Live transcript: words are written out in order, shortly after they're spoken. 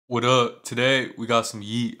What up? Today we got some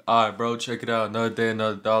Yeat. Alright, bro, check it out. Another day,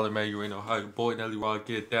 another dollar, man. You already know how your boy Nelly Rock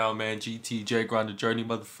get down, man. GTJ grind the journey,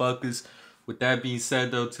 motherfuckers. With that being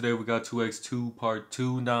said, though, today we got 2x2 part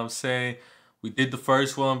 2. Know what I'm saying? We did the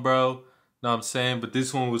first one, bro. Know what I'm saying? But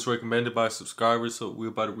this one was recommended by subscribers, so we're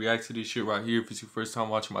about to react to this shit right here. If it's your first time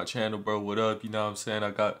watching my channel, bro, what up? You know what I'm saying?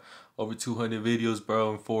 I got over 200 videos,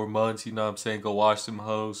 bro, in 4 months. You know what I'm saying? Go watch them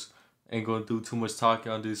hoes. Ain't gonna do too much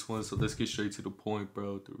talking on this one, so let's get straight to the point,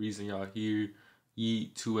 bro. The reason y'all here,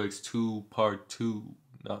 Yeat 2x2 part 2.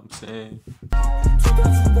 Know what I'm saying?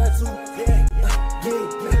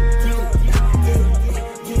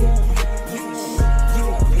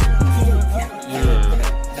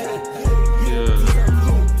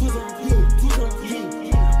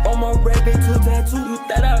 On my rabbit 2x2, you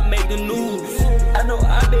thought I made the news. I know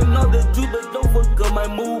I didn't know the truth, but don't fuck up my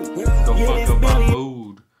mood. Don't fuck up my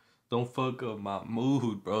mood. Don't fuck up my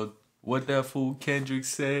mood, bro. What that fool Kendrick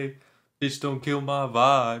say? Bitch, don't kill my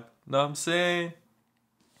vibe. Know what I'm saying?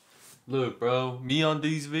 Look, bro, me on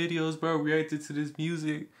these videos, bro, reacting to this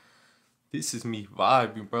music. This is me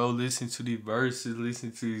vibing, bro. Listen to these verses,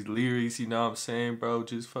 listen to these lyrics, you know what I'm saying, bro?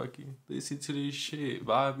 Just fucking listen to this shit.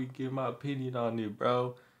 Vibing, give my opinion on it,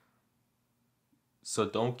 bro. So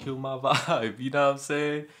don't kill my vibe, you know what I'm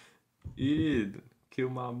saying? Yeah, kill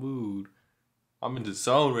my mood. I'm in the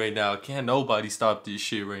zone right now. Can't nobody stop this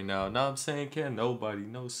shit right now. Know what I'm saying? Can't nobody.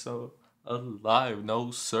 No, so alive. No,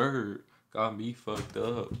 sir. Got me fucked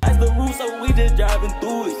up. That's the rule, so we just driving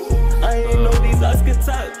through it. I ain't know these Oscar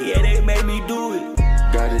talk. Yeah, they made me do it.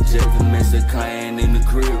 Got a jet from Mexican in the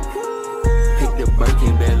crib. Pick the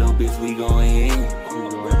Birkin bag, little bitch, we going in.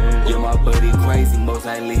 Yeah, my buddy crazy, most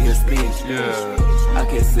likely he'll spin. Yeah. I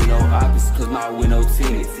can't see no options, cause my window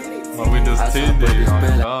tinted. My windows tinted,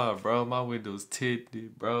 oh god, bro. My windows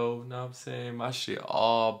tinted, bro. Know what I'm saying? My shit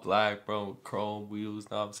all black, bro, with chrome wheels.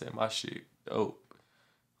 Know what I'm saying? My shit dope.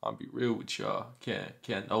 I'll be real with y'all.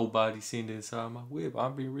 Can't nobody see the inside my whip.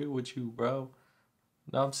 I'll be real with you, bro.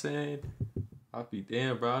 Know what I'm saying? I'll be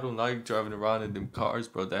damn, bro. I don't like driving around in them cars,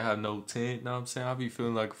 bro, that have no tint. Know what I'm saying? I be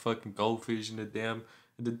feeling like a fucking goldfish in the damn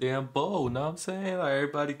bowl. Know what I'm saying? Like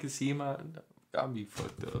everybody can see my. Got me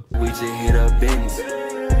fucked up. We just hit up business.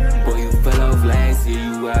 Boy, you fell off last year,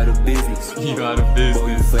 you out of business. You out of business.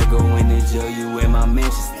 Boy, you fake going to jail, you in my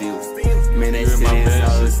mansion still. Man, that shit is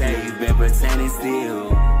all the same, you been pretending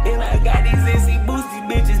still. And I got these NC boots, these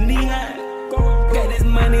bitches knee high. Got this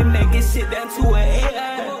money making shit down to an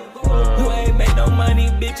AI. You ain't make no money,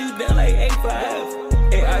 bitch, you down like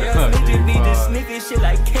 8'5". Hey, all y'all snitches be just sneaking shit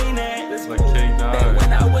like K9. Like K9. Back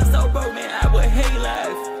when I was so broke, man, I would hate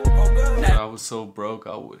life. When I was so broke,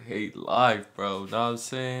 I would hate life, bro. Know what I'm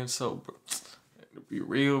saying? So, bro, to be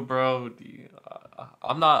real, bro,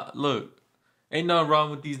 I'm not, look, ain't nothing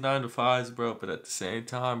wrong with these 9 to 5s, bro, but at the same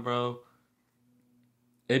time, bro,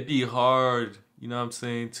 it'd be hard, you know what I'm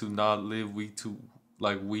saying, to not live week to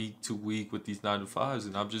week with these 9 to 5s,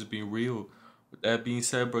 and I'm just being real. With that being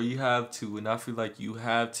said, bro, you have to, and I feel like you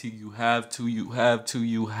have to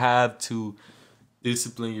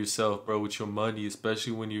discipline yourself, bro, with your money,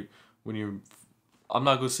 especially when you're, I'm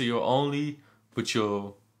not gonna say your only, but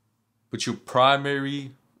your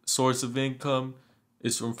primary source of income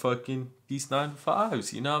is from fucking these 9 to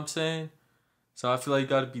 5s. You know what I'm saying? So I feel like you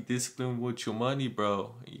gotta be disciplined with your money,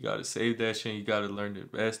 bro. You gotta save that shit. And you gotta learn to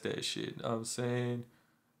invest that shit. You know what I'm saying?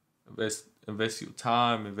 Invest your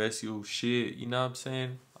time, invest your shit. You know what I'm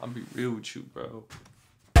saying? I'll be real with you, bro.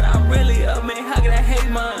 I'm really up, man, how can I hate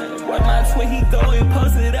mine? Why my twin, he go and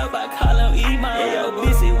post it up, I call him E-Mine. Hey, yo,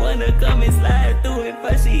 bitch, she wanna come and slide through it,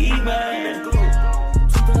 but she E-Mine.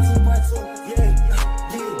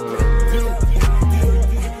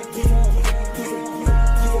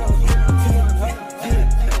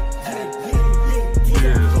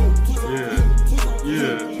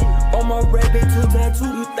 Yeah. On my rabbit 2x2,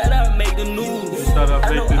 you thought I made the news. I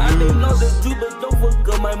know I didn't know the truth, but don't fuck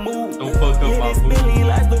up my mood. Don't fuck up my mood. Billy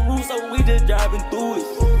likes the rule, so we just driving through it.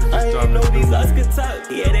 I ain't know these Oscar talk.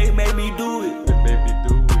 Yeah, they made me do it. They made me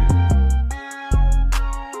do it.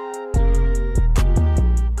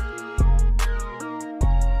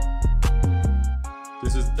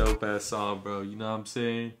 This is a dope ass song, bro. You know what I'm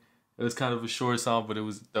saying? It was kind of a short song, but it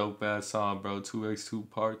was a dope ass song, bro. 2x2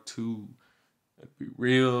 part 2. To be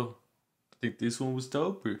real, I think this one was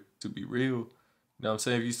doper, to be real. You know what I'm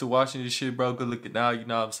saying? If you're still watching this shit, bro, good looking now. You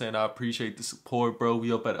know what I'm saying? I appreciate the support, bro.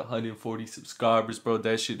 We up at 140 subscribers, bro.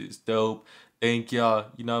 That shit is dope. Thank y'all.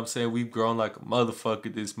 You know what I'm saying? We've grown like a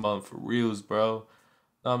motherfucker this month for reals, bro.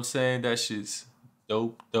 Know what I'm saying? That shit's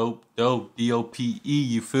dope. D-O-P-E.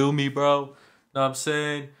 You feel me, bro? Know what I'm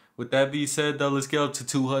saying? with that being said, though, let's get up to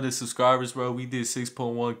 200 subscribers, bro. We did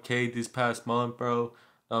 6.1K this past month, bro. Know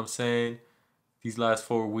what I'm saying? These last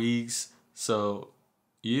 4 weeks. So,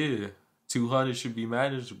 yeah. 200 should be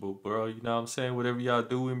manageable, bro. You know what I'm saying? Whatever y'all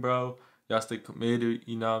doing, bro. Y'all stay committed.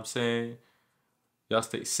 You know what I'm saying? Y'all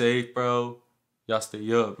stay safe, bro. Y'all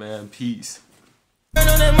stay up, man. Peace. We ran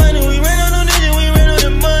on that money, we ran on them digits, we ran on the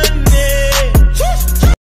money.